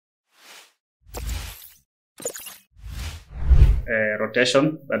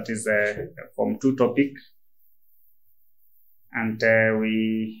rotation, that is Form 2 topic. And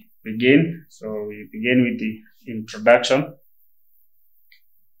we begin. So we begin with the introduction.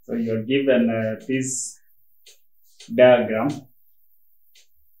 So you're given this diagram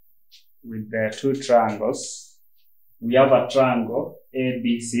with the two triangles. We have a triangle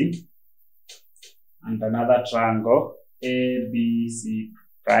ABC and another triangle ABC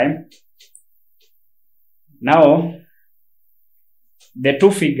prime. Now, the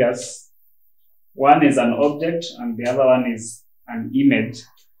two figures, one is an object and the other one is an image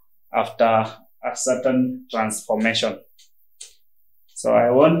after a certain transformation. So I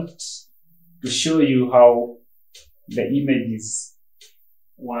want to show you how the images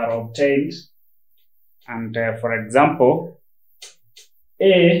were obtained. And for example,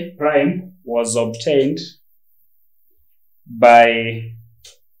 A prime was obtained by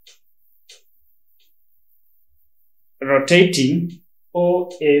rotating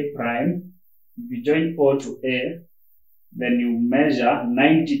OA prime. If you join O to A, then you measure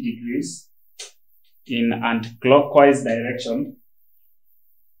 90 degrees in anti-clockwise direction.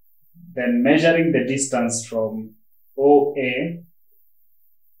 Then measuring the distance from OA,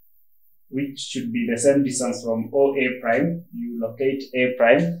 which should be the same distance from OA prime, you locate A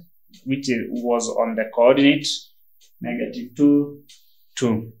prime, which was on the coordinate -2,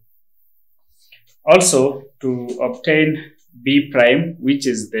 2. Also, to obtain B prime, which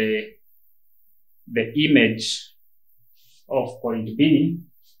is the image of point B,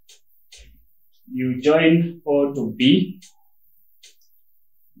 you join O to B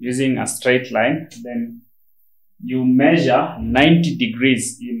using a straight line. Then you measure 90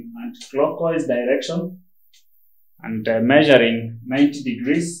 degrees in anti-clockwise direction, and measuring 90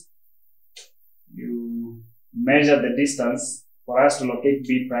 degrees, you measure the distance. For us to locate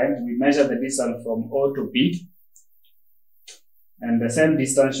B prime, we measure the distance from O to B, and the same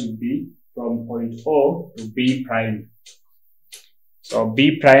distance should be from point O to B prime. So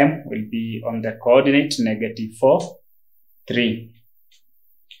B prime will be on the coordinate -4, 3.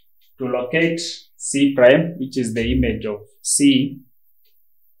 To locate C prime, which is the image of C,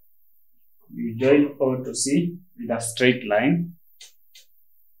 you join O to C with a straight line.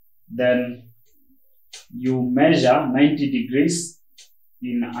 Then you measure 90 degrees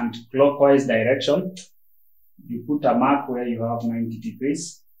in anti-clockwise direction. You put a mark where you have 90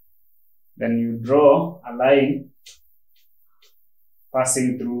 degrees. Then you draw a line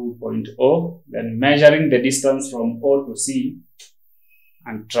passing through point O, then measuring the distance from O to C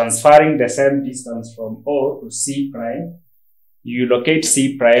and transferring the same distance from O to C prime. You locate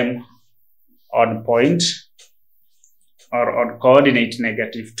C prime on point or on coordinate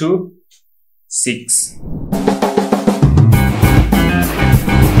 -2, 6.